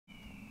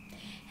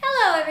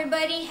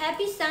everybody,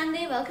 happy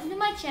Sunday, welcome to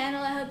my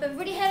channel. I hope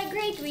everybody had a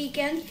great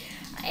weekend.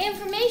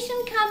 Information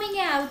coming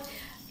out,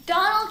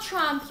 Donald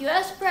Trump,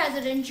 US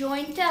President,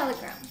 joined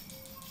Telegram.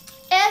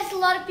 As a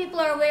lot of people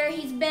are aware,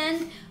 he's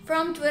banned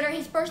from Twitter.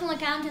 His personal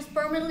account has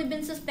permanently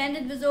been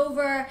suspended with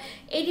over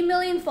 80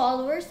 million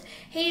followers.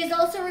 He is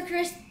also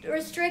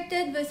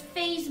restricted with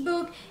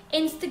Facebook,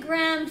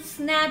 Instagram,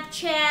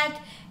 Snapchat,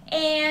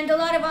 and a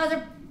lot of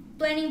other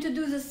planning to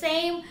do the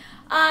same.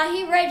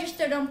 He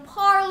registered on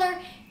Parler,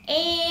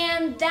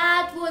 and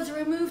that was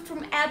removed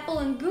from Apple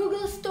and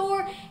Google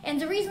Store, and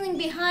the reasoning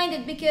behind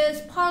it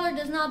because Parler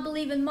does not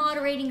believe in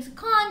moderating the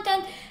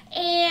content,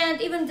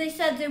 and even they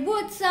said they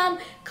would some,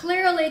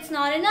 clearly it's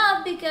not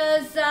enough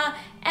because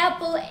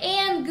Apple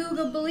and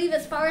Google believe,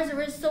 as far as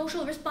there is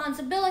social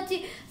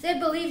responsibility, they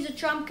believe that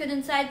Trump could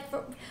incite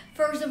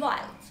further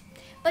violence.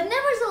 But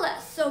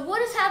nevertheless, so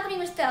what is happening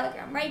with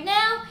Telegram? Right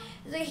now,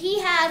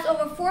 he has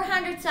over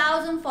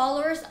 400,000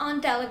 followers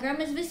on Telegram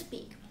as we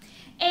speak.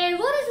 And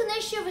what is an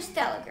issue with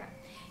Telegram?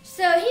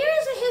 So here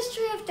is a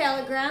history of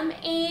Telegram,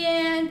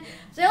 and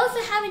they also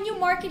have a new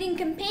marketing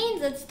campaign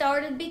that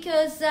started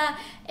because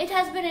it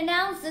has been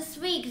announced this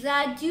week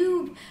that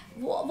due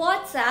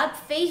WhatsApp,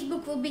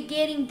 Facebook will be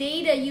getting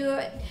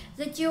data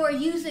that you are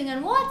using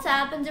on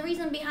WhatsApp, and the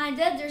reason behind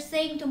that, they're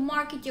saying to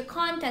market your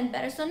content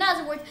better. So in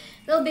other words,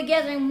 they'll be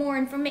gathering more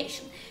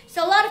information.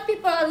 So a lot of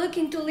people are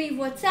looking to leave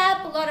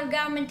WhatsApp. A lot of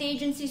government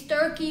agencies,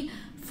 Turkey,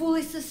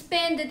 fully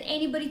suspended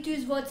anybody to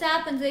use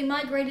WhatsApp, and they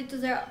migrated to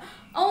their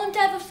own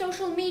type of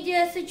social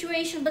media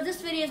situation. But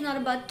this video is not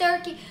about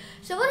Turkey.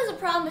 So what is the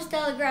problem with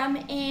Telegram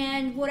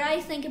and what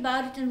I think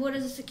about it, and what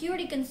is the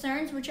security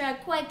concerns, which are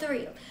quite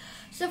real.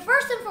 So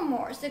first and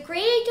foremost, the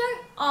creator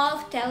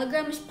of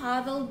Telegram is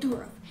Pavel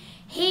Durov.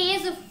 He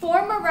is a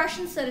former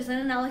Russian citizen,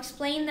 and I'll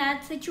explain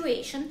that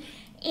situation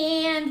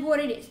and what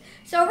it is.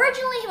 So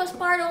originally he was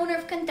part owner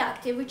of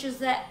Kontakte, which is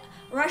the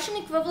Russian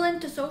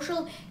equivalent to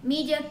social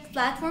media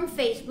platform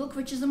Facebook,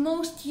 which is the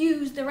most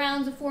used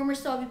around the former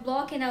Soviet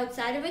bloc and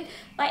outside of it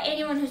by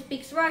anyone who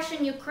speaks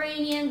Russian,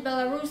 Ukrainian,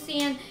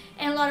 Belarusian,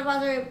 and a lot of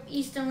other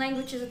Eastern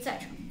languages,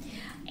 etc.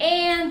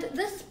 And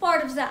this is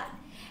part of that.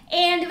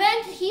 And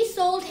when he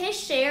sold his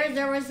shares,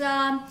 there was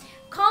a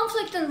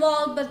conflict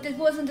involved, but it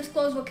wasn't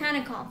disclosed what kind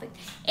of conflict,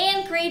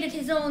 and created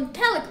his own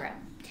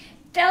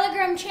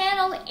Telegram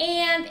channel,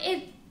 and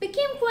it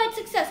became quite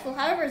successful.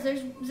 However,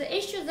 there's the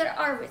issues that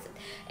are with it.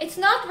 It's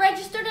not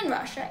registered in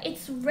Russia.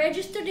 It's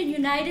registered in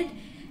United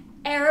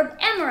Arab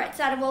Emirates,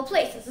 out of all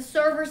places. The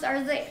servers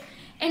are there.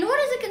 And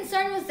what is the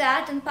concern with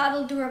that and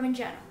Pavel Durov in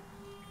general?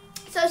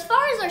 So as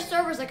far as our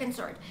servers are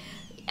concerned,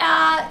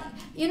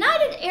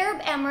 United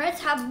Arab Emirates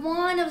have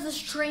one of the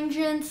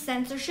stringent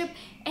censorship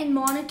and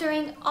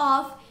monitoring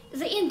of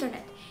the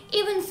internet.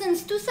 Even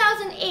since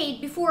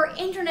 2008, before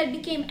internet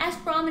became as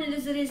prominent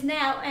as it is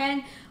now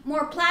and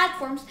more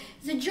platforms,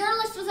 the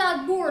Journalists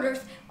Without Borders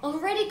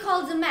already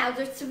called them out.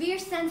 There's severe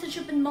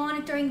censorship and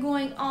monitoring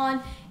going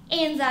on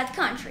in that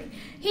country.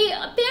 He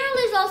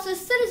apparently is also a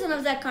citizen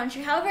of that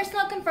country. However, it's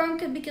not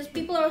confirmed because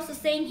people are also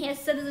saying he has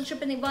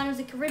citizenship in one of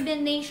the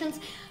Caribbean nations,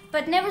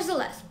 but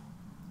nevertheless.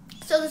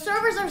 So the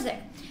servers are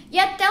there.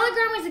 Yet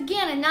Telegram is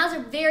again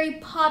another very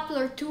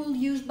popular tool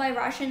used by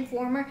Russia and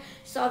former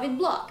Soviet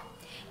bloc.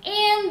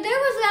 And there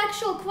was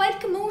actual quite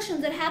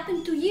commotion that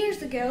happened 2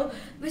 years ago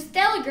with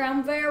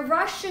Telegram, where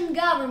Russian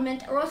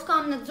government,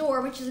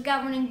 Roskomnadzor, which is a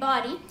governing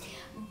body,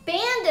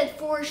 banned it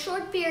for a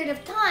short period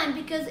of time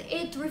because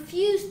it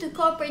refused to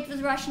cooperate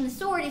with Russian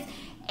authorities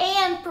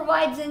and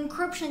provide the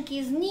encryption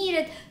keys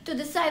needed to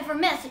decipher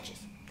messages.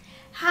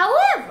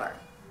 However,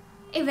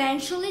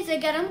 eventually they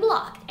got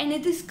unblocked, and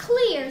it is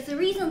clear the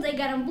reason they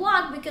got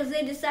unblocked because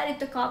they decided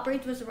to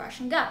cooperate with the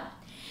Russian government.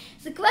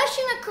 The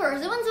question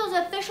occurs, even though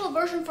the official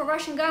version for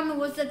Russian government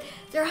was that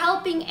they're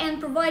helping and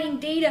providing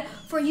data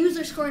for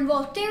users who are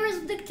involved in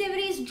terrorist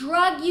activities,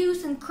 drug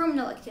use, and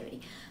criminal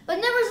activity. But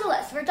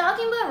nevertheless, we're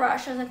talking about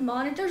Russia that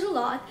monitors a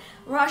lot.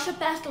 Russia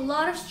passed a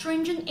lot of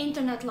stringent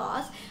internet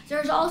laws.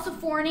 There's also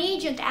Foreign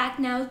Agent Act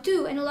now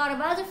too, and a lot of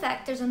other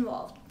factors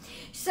involved.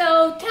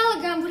 So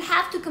Telegram would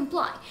have to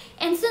comply.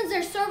 And since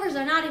their servers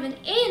are not even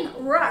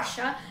in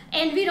Russia,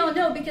 and we don't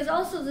know, because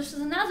also this is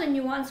another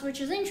nuance which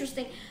is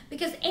interesting,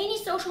 because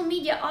any social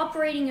media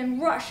operating in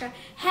Russia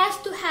has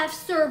to have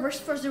servers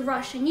for the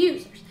Russian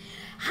users.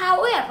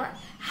 However,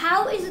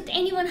 how is it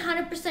anyone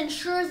 100%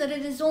 sure that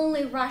it is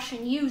only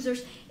Russian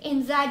users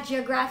in that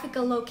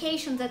geographical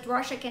location that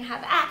Russia can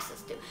have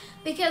access to?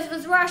 Because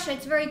with Russia,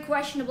 it's very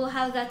questionable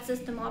how that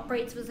system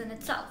operates within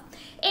itself.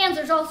 And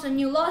there's also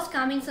new laws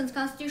coming since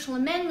constitutional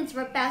amendments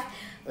were passed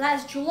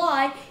last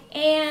July,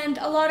 and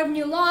a lot of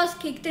new laws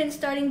kicked in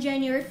starting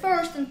January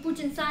 1st, and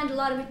Putin signed a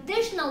lot of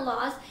additional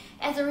laws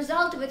as a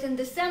result of it in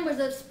December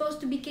that's supposed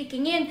to be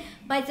kicking in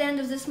by the end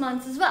of this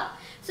month as well.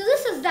 So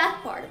this is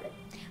that part of it.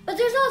 But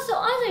there's also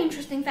other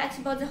interesting facts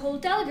about the whole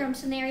Telegram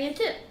scenario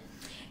too.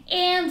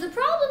 And the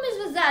problem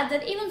is with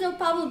that even though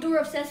Pavel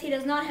Durov says he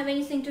does not have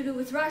anything to do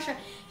with Russia,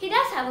 he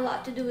does have a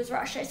lot to do with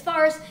Russia as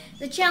far as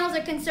the channels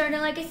are concerned.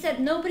 And like I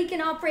said, nobody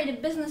can operate a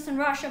business in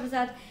Russia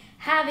without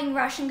having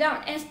Russian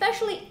government, and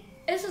especially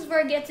this is where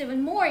it gets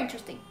even more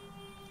interesting.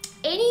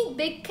 Any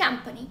big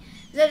company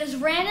that is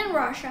ran in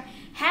Russia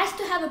has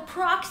to have a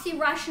proxy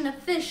Russian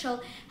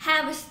official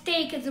have a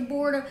stake at the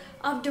board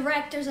of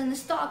directors and the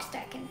stock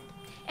stake in it.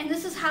 And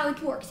this is how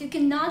it works. You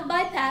cannot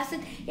bypass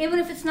it, even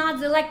if it's not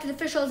the elected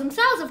officials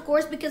themselves, of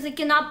course, because they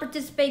cannot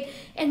participate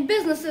in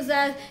businesses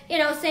as,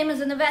 same as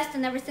an invest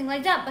and everything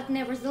like that. But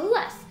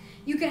nevertheless,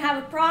 you can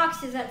have a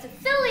proxy that's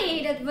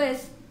affiliated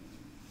with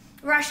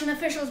Russian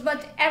officials,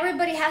 but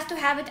everybody has to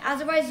have it.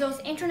 Otherwise, those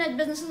internet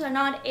businesses are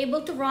not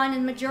able to run,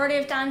 and majority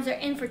of times they're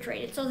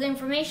infiltrated. So the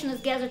information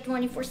is gathered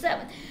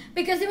 24/7.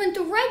 Because even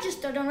to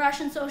register on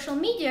Russian social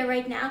media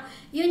right now,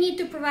 you need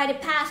to provide a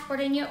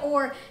passport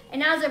or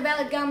another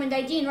valid government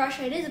ID. In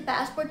Russia, it is a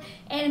passport,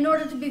 and in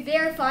order to be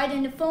verified,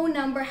 and the phone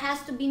number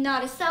has to be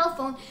not a cell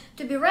phone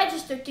to be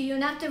registered to you.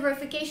 And after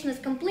verification is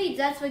complete,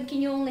 that's when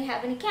you only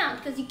have an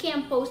account, because you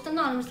can't post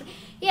anonymously.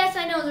 Yes,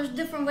 I know there's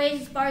different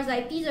ways as far as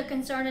IPs are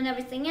concerned and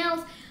everything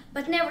else,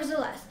 but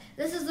nevertheless,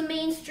 this is the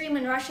mainstream,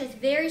 and Russia is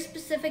very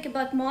specific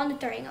about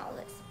monitoring all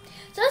this.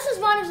 So this is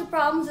one of the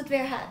problems that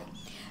we're having.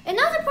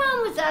 Another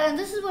problem with that, and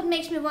this is what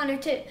makes me wonder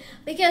too,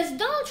 because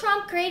Donald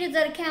Trump created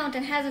that account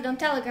and has it on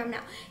Telegram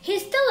now.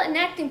 He's still an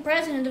acting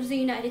president of the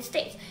United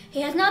States.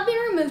 He has not been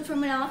removed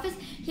from an office.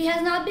 He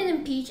has not been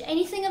impeached,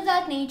 anything of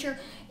that nature.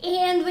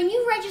 And when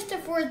you register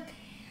for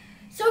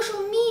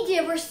social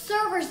media where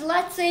servers,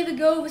 let's say we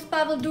go with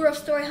Pavel Durov's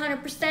story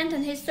 100%,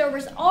 and his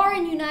servers are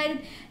in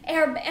United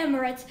Arab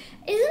Emirates,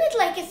 isn't it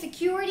like a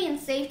security and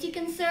safety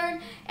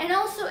concern? And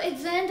also, at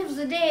the end of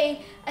the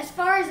day, as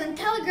far as in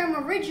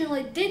Telegram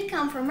originally did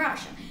come from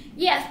Russia.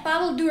 Yes,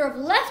 Pavel Durov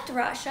left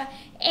Russia,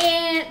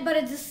 but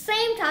at the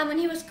same time when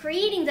he was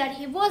creating that,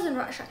 he was in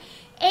Russia.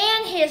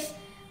 And his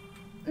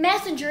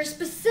Messenger is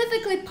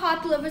specifically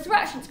popular with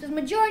Russians, because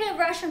majority of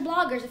Russian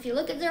bloggers, if you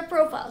look at their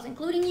profiles,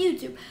 including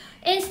YouTube,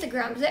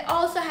 Instagram, they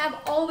also have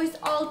always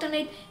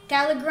alternate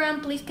Telegram,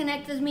 please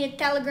connect with me at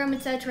Telegram,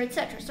 etc.,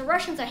 etc. So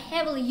Russians are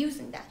heavily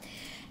using that.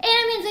 And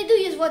I mean, they do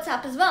use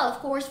WhatsApp as well, of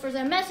course, for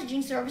their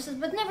messaging services,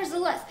 but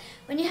nevertheless,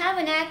 when you have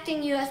an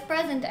acting US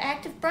president,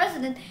 active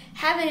president,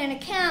 having an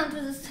account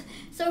with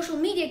a social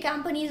media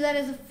company that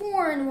is a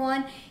foreign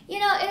one,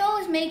 it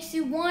always makes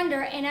you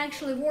wonder and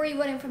actually worry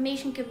what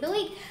information could be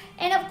leaked.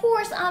 And of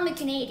course, I'm a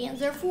Canadian,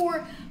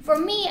 therefore, for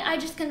me, I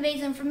just convey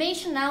the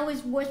information. I always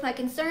voice my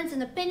concerns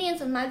and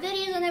opinions on my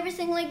videos and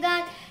everything like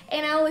that,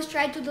 and I always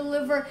try to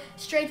deliver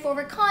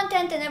straightforward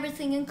content and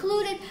everything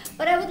included.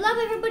 But I would love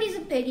everybody's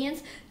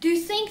opinions. Do you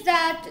think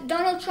that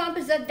Donald Trump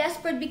is that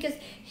desperate because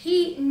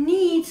he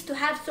needs to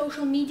have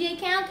social media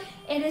account?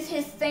 It is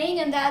his thing,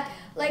 and that,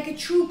 like a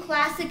true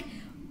classic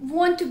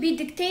want to be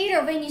dictator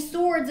of any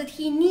sort, that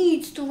he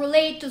needs to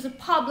relate to the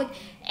public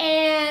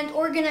and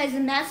organize the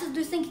masses?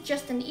 Do you think it's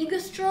just an ego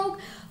stroke?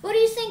 What do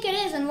you think it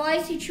is, and why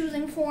is he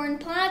choosing foreign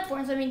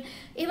platforms? I mean,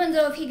 even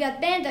though if he got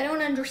banned, I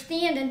don't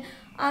understand, and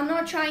I'm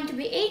not trying to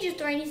be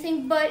ageist or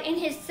anything, but in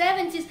his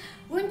 70s,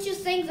 wouldn't you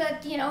think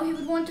that, he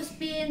would want to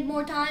spend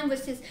more time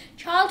with his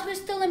child who is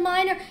still a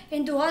minor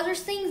and do other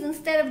things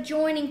instead of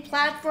joining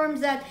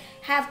platforms that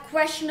have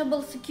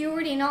questionable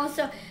security? And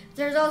also,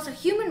 there's also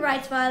human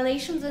rights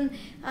violations in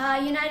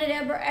United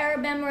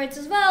Arab Emirates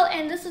as well,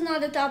 and this is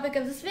not the topic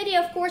of this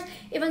video, of course,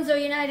 even though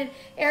United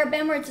Arab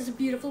Emirates is a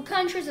beautiful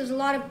country.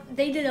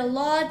 They did a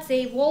lot,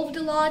 they evolved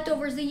a lot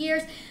over the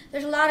years.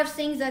 There's a lot of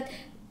things that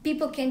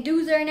people can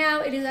do there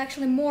now. It is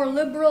actually more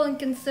liberal in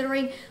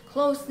considering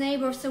close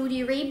neighbor of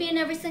Saudi Arabia and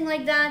everything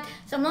like that.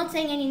 So I'm not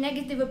saying any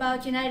negative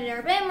about United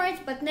Arab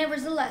Emirates, but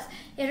nevertheless,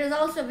 it is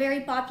also a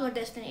very popular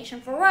destination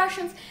for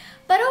Russians.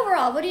 But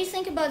overall, what do you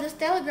think about this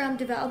Telegram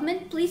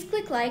development? Please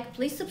click like,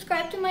 please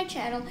subscribe to my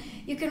channel.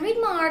 You can read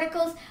my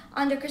articles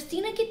under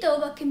Kristina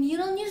Kitova,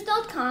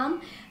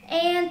 communalnews.com,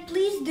 and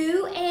please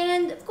do.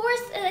 And of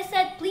course, as I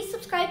said, please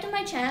subscribe to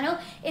my channel.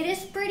 It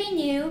is pretty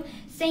new.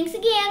 Thanks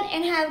again,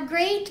 and have a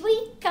great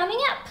week coming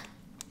up.